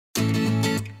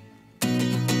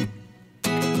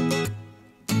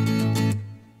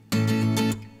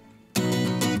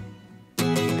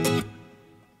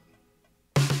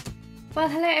Well,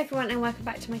 hello everyone and welcome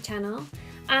back to my channel.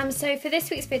 So for this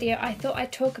week's video I thought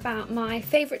I'd talk about my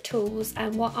favourite tools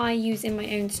and what I use in my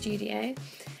own studio,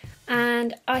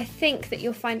 and I think that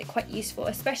you'll find it quite useful,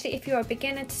 especially if you're a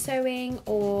beginner to sewing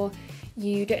or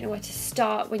you don't know where to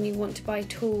start when you want to buy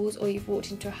tools, or you've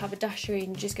walked into a haberdashery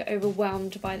and you just get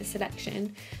overwhelmed by the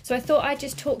selection. So I thought I'd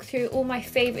just talk through all my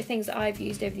favourite things that I've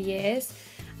used over the years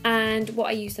and what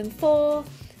I use them for.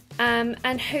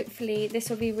 And hopefully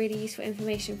this will be really useful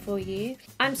information for you.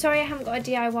 I'm sorry I haven't got a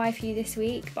DIY for you this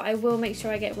week, but I will make sure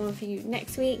I get one for you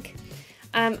next week.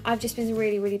 I've just been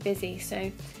really busy, so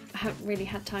I haven't really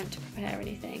had time to prepare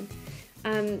anything.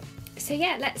 So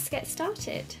yeah, let's get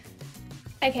started.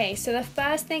 Okay, so the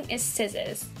first thing is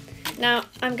scissors. Now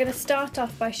I'm going to start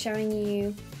off by showing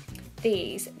you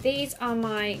these. These are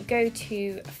my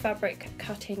go-to fabric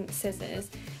cutting scissors.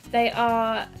 They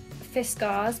are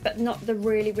Fiskars, but not the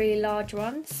really large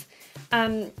ones.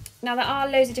 Now there are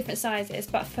loads of different sizes,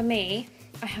 but for me,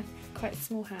 I have quite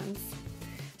small hands.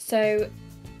 So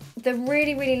the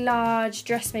really large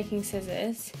dressmaking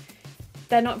scissors,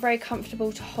 they're not very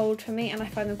comfortable to hold for me, and I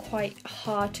find them quite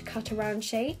hard to cut around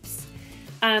shapes.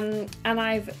 And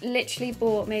I've literally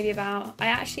bought I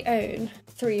actually own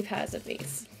 3 pairs of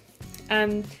these.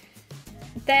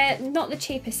 They're not the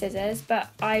cheapest scissors, but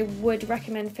I would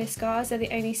recommend Fiskars. They're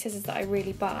the only scissors that I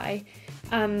really buy.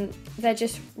 They're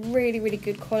just really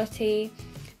good quality.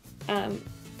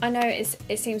 I know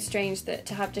it seems strange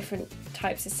to have different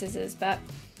types of scissors, but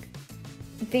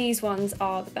these ones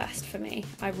are the best for me.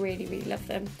 I really love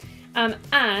them.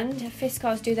 And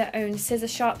Fiskars do their own scissor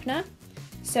sharpener.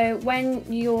 So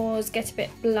when yours get a bit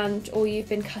blunt or you've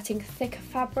been cutting thicker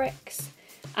fabrics,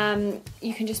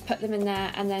 you can just put them in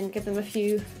there and then give them a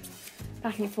few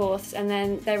back and forths, and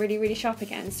then they're really sharp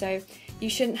again, so you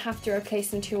shouldn't have to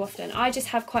replace them too often. I just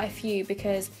have quite a few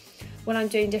because when I'm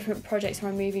doing different projects or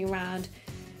I'm moving around,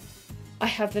 I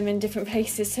have them in different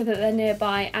places so that they're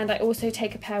nearby, and I also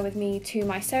take a pair with me to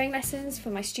my sewing lessons for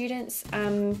my students,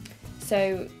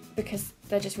 so because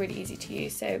they're just really easy to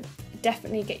use. So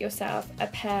definitely get yourself a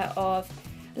pair of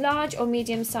large or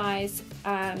medium size,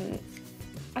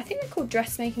 I think they're called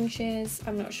dressmaking shears,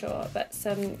 I'm not sure, but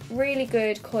some really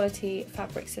good quality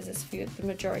fabric scissors for the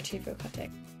majority of your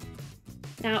cutting.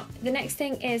 Now the next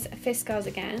thing is Fiskars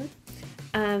again.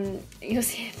 You'll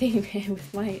see a theme here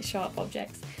with my sharp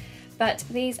objects, but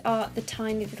these are the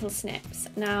tiny little snips.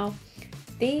 Now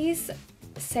these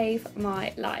save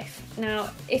my life. Now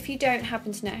if you don't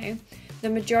happen to know, the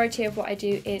majority of what I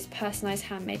do is personalised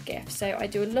handmade gifts. So I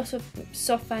do a lot of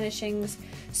soft furnishings,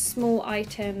 small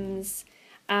items,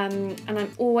 and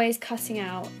I'm always cutting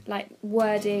out like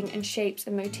wording and shapes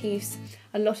and motifs.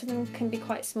 A lot of them can be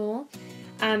quite small,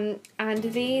 and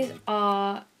these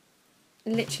are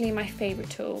literally my favourite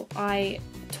tool. I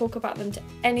talk about them to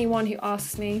anyone who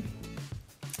asks me.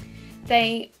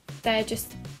 They're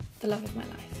just the love of my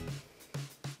life.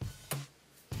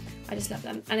 I just love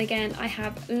them. And again, I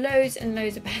have loads and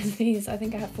loads of pairs of these. I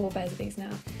think I have 4 pairs of these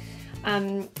now.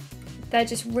 They're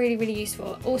just really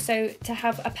useful. Also to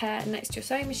have a pair next to your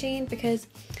sewing machine, because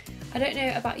I don't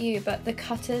know about you, but the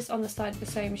cutters on the side of the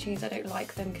sewing machines, I don't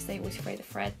like them because they always fray the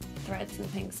threads and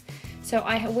things. So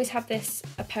I always have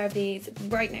a pair of these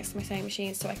right next to my sewing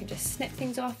machine, so I can just snip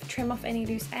things off, trim off any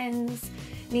loose ends,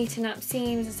 neaten up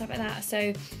seams and stuff like that.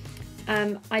 So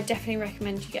I definitely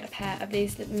recommend you get a pair of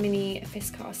these mini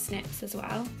Fiskars snips as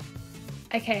well.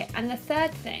 Okay, and the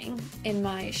third thing in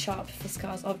my sharp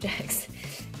Fiskars objects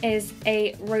is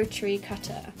a rotary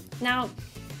cutter. Now,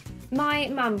 my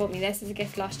mum bought me this as a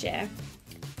gift last year,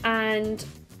 and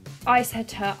I said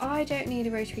to her, I don't need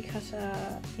a rotary cutter,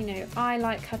 you know, I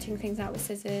like cutting things out with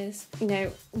scissors, you know,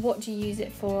 what do you use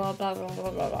it for, blah blah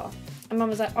blah. And Mum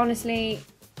was like, honestly,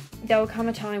 there will come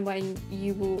a time when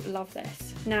you will love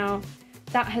this. Now,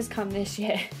 that has come this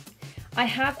year. I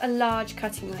have a large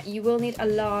cutting mat. You will need a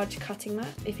large cutting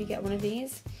mat if you get one of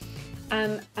these.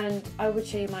 And I would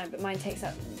show you mine, but mine takes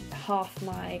up half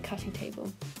my cutting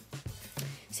table.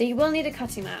 So you will need a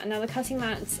cutting mat. Now the cutting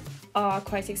mats are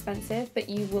quite expensive, but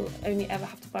you will only ever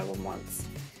have to buy one once.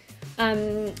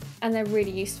 And they're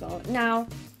really useful. Now,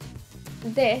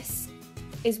 this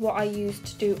is what I use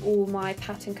to do all my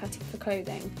pattern cutting for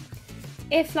clothing.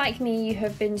 If, like me, you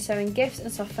have been sewing gifts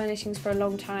and soft furnishings for a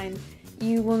long time,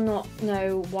 you will not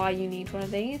know why you need one of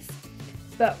these.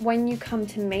 But when you come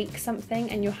to make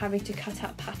something and you're having to cut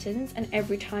out patterns, and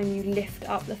every time you lift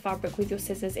up the fabric with your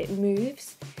scissors it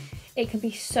moves, it can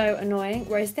be so annoying.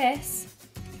 Whereas this,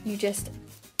 you just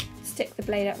stick the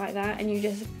blade up like that and you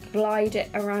just glide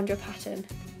it around your pattern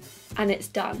and it's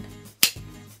done.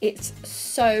 It's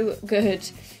so good.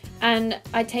 And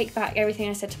I take back everything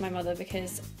I said to my mother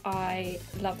because I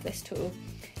love this tool.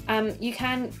 You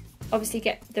can obviously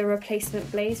get the replacement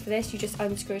blades for this. You just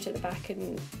unscrew it at the back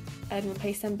and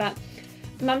replace them. But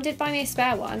Mum did buy me a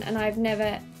spare one, and I've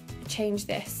never changed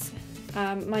this.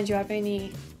 Mind you, I've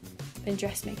only been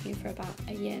dressmaking for about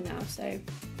a year now, so,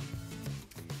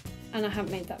 and I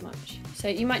haven't made that much. So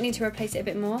you might need to replace it a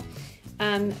bit more.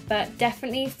 But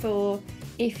definitely for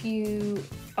if you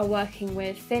are working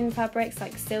with thin fabrics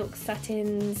like silks,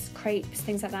 satins, crepes,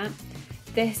 things like that,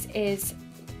 this is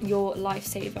your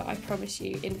lifesaver. I promise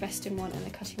you, invest in one and a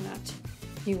cutting mat.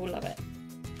 You will love it.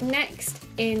 Next,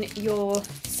 in your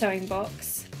sewing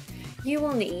box, you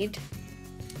will need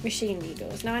machine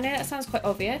needles. Now I know that sounds quite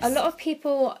obvious. A lot of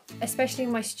people, especially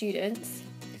my students,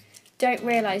 don't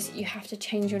realise that you have to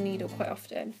change your needle quite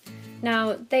often.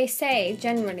 Now they say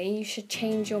generally you should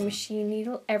change your machine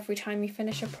needle every time you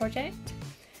finish a project.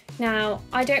 Now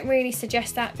I don't really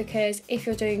suggest that, because if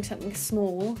you're doing something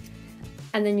small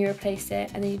and then you replace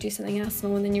it, and then you do something else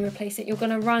small and then you replace it, you're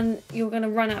gonna run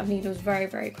out of needles very,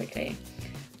 very quickly.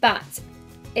 But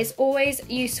it's always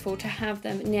useful to have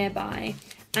them nearby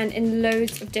and in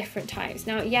loads of different types.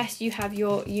 Now yes, you have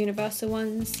your universal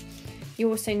ones, you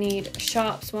also need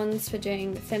sharps ones for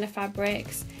doing thinner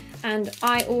fabrics, and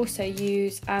I also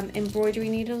use embroidery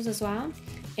needles as well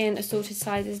in assorted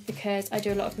sizes, because I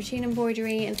do a lot of machine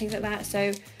embroidery and things like that,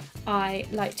 so I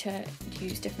like to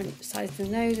use different sizes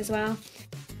in those as well.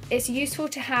 It's useful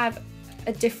to have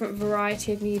a different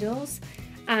variety of needles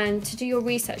and to do your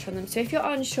research on them. So if you're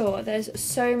unsure, there's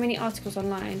so many articles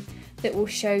online that will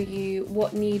show you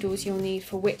what needles you'll need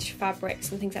for which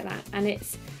fabrics and things like that, and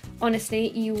it's honestly,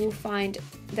 you will find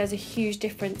there's a huge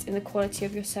difference in the quality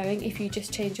of your sewing if you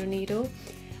just change your needle.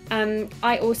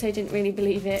 I also didn't really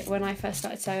believe it when I first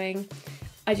started sewing.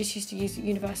 I just used to use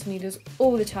universal needles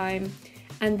all the time,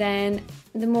 and then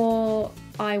the more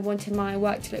I wanted my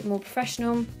work to look more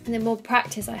professional and the more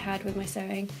practice I had with my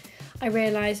sewing, I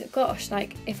realised, gosh,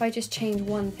 like if I just change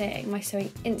one thing, my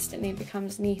sewing instantly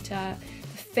becomes neater,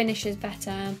 the finish is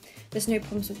better, there's no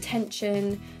problems with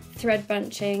tension, thread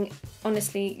bunching.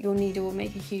 Honestly, your needle will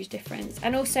make a huge difference.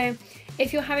 And also,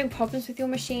 if you're having problems with your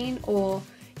machine, or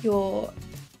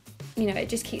it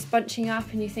just keeps bunching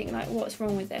up and you think like, what's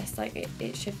wrong with this? Like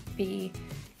it should be,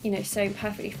 sewing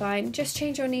perfectly fine. Just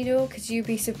change your needle, because you'd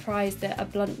be surprised that a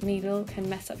blunt needle can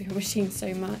mess up your machine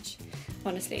so much,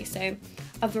 honestly. So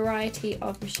a variety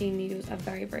of machine needles are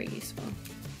very, very useful.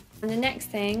 And the next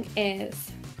thing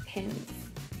is pins.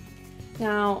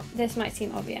 Now, this might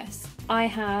seem obvious. I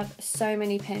have so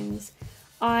many pins.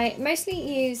 I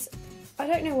mostly use, I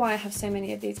don't know why I have so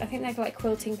many of these. I think they're like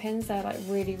quilting pins. They're like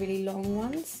really, really long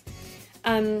ones.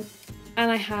 And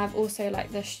I have also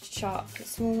like the sharp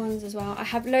small ones as well. I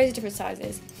have loads of different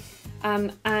sizes.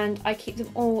 And I keep them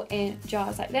all in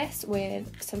jars like this with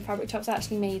some fabric tops. I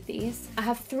actually made these. I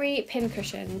have 3 pin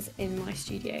cushions in my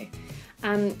studio.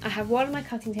 I have one on my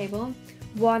cutting table,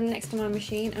 one next to my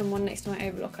machine, and one next to my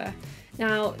overlocker.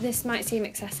 Now this might seem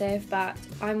excessive, but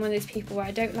I'm one of those people where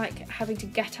I don't like having to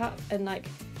get up and like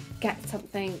get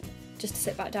something just to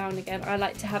sit back down again. I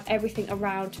like to have everything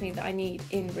around me that I need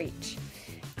in reach.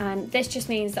 And this just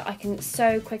means that I can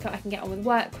sew quicker, I can get on with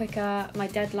work quicker, my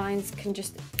deadlines can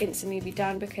just instantly be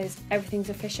done because everything's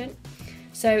efficient.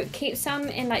 So keep some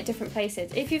in like different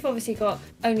places. If you've obviously got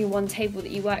only one table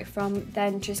that you work from,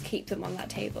 then just keep them on that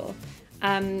table.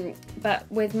 But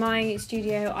with my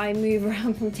studio, I move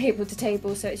around from table to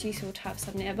table, so it's useful to have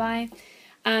some nearby.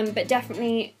 But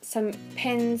definitely some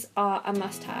pins are a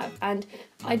must-have, and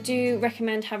I do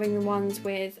recommend having the ones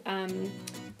with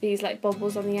these like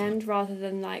bobbles on the end rather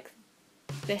than like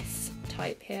this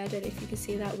type here. I don't know if you can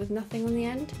see that, with nothing on the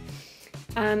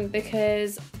end,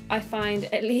 because I find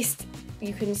at least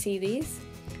you can see these,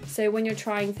 so when you're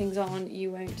trying things on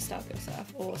you won't stab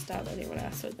yourself or stab anyone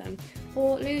else with them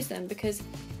or lose them, because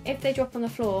if they drop on the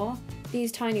floor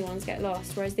these tiny ones get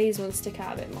lost, whereas these ones stick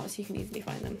out a bit more so you can easily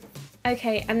find them.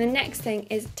 Okay, and the next thing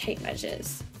is tape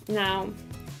measures. Now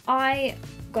I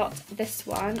got this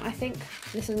one. I think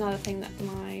this is another thing that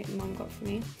my mum got for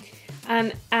me,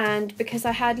 and because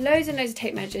I had loads and loads of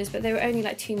tape measures, but they were only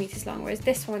like 2 meters long, whereas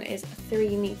this one is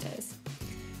 3 meters.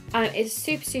 It's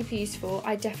super, super useful.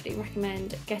 I definitely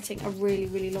recommend getting a really,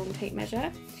 really long tape measure,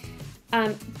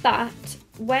 but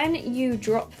when you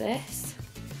drop this,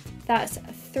 that's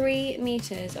 3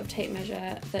 meters of tape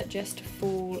measure that just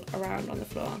fall around on the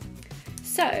floor.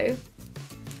 So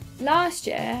last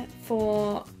year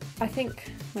for, I think,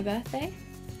 my birthday,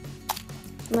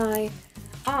 my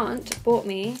aunt bought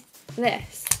me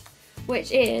this,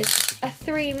 which is a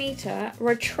 3 meter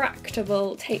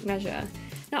retractable tape measure.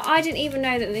 Now, I didn't even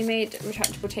know that they made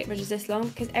retractable tape measures this long,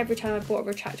 because every time I bought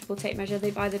a retractable tape measure,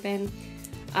 they've either been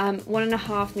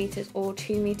 1.5 meters or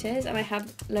 2 meters, and I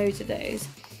have loads of those.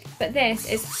 But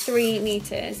this is 3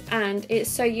 meters, and it's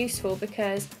so useful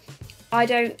because I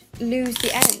don't lose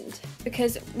the end.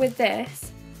 Because with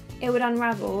this, it would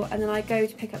unravel, and then I go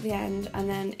to pick up the end, and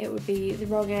then it would be the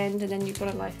wrong end, and then you've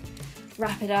got to like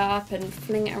wrap it up and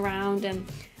fling it around. And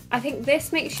I think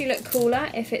this makes you look cooler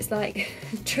if it's like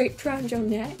draped around your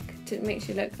neck. It makes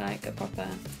you look like a proper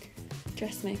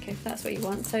dressmaker if that's what you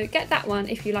want. So get that one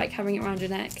if you like having it around your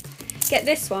neck. Get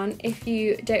this one if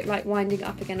you don't like winding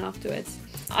up again afterwards.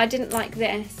 I didn't like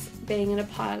this being in a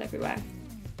pile everywhere.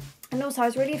 And also I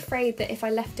was really afraid that if I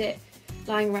left it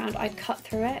lying around I'd cut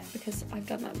through it, because I've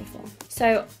done that before.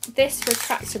 So this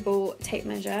retractable tape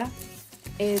measure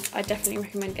I definitely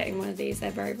recommend getting one of these.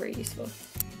 They're very, very useful.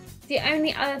 The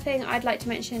only other thing I'd like to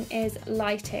mention is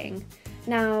lighting.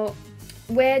 Now,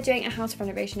 we're doing a house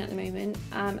renovation at the moment,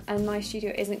 and my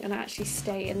studio isn't going to actually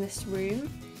stay in this room.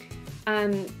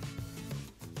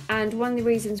 And one of the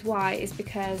reasons why is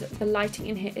because the lighting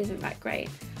in here isn't that great.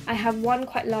 I have one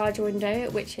quite large window,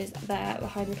 which is there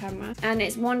behind the camera, and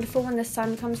it's wonderful when the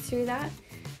sun comes through that.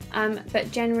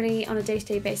 But generally on a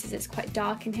day-to-day basis it's quite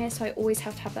dark in here, so I always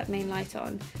have to have that main light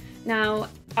on. Now,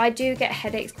 I do get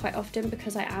headaches quite often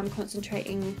because I am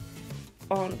concentrating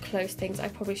on close things. I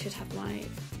probably should have my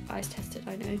eyes tested,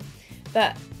 I know.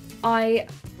 But I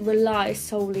rely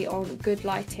solely on good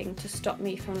lighting to stop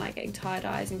me from like getting tired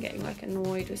eyes and getting like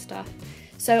annoyed with stuff.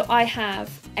 So I have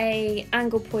a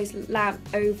angle poise lamp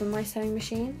over my sewing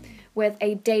machine with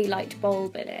a daylight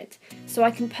bulb in it. So I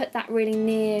can put that really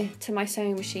near to my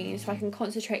sewing machine so I can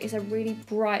concentrate. It's a really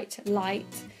bright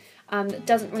light that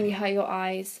doesn't really hurt your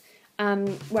eyes.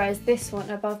 Whereas this one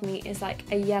above me is like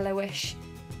a yellowish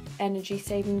energy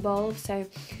saving bulb, so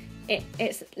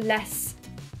it's less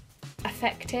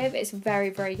effective. It's very,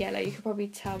 very yellow. You could probably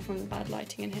tell from the bad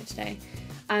lighting in here today.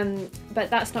 But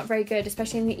that's not very good,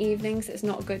 especially in the evenings. It's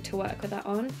not good to work with that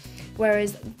on.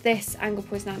 Whereas this angle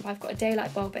poise lamp, I've got a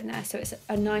daylight bulb in there, so it's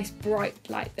a nice bright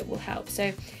light that will help.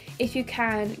 So if you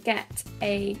can get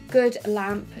a good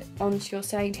lamp onto your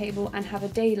sewing table and have a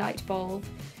daylight bulb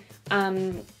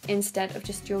instead of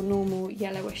just your normal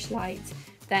yellowish light,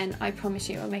 then I promise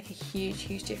you it will make a huge,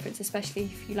 huge difference, especially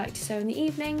if you like to sew in the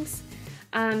evenings.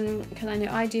 Because I know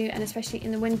I do, and especially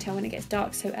in the winter when it gets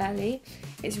dark so early,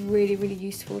 it's really, really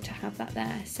useful to have that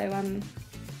there. So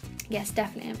yes,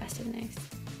 definitely invest in those.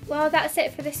 Well, that's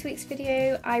it for this week's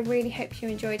video. I really hope you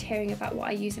enjoyed hearing about what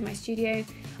I use in my studio.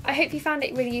 I hope you found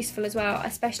it really useful as well,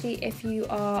 especially if you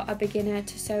are a beginner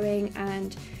to sewing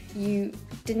and you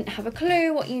didn't have a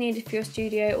clue what you needed for your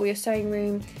studio or your sewing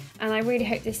room, and I really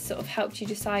hope this sort of helped you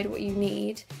decide what you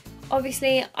need.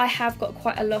 Obviously, I have got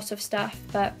quite a lot of stuff,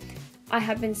 but I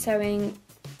have been sewing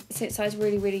since I was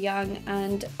really, really young,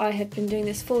 and I have been doing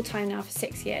this full time now for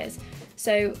 6 years.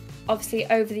 So obviously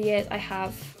over the years I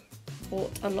have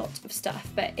bought a lot of stuff,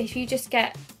 but if you just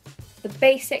get the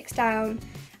basics down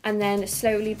and then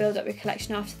slowly build up your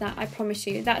collection after that, I promise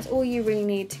you that's all you really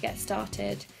need to get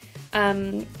started,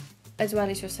 as well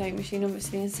as your sewing machine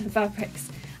obviously and some fabrics.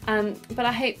 But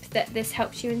I hope that this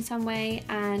helps you in some way,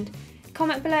 and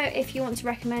comment below if you want to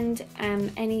recommend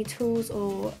any tools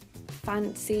or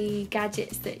fancy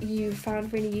gadgets that you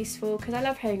found really useful, because I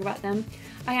love hearing about them.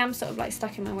 I am sort of like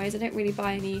stuck in my ways. I don't really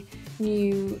buy any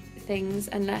new things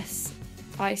unless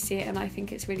I see it and I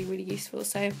think it's really, really useful.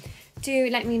 So do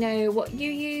let me know what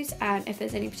you use and if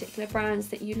there's any particular brands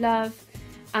that you love.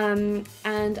 And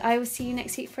I will see you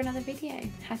next week for another video.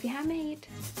 Happy handmade!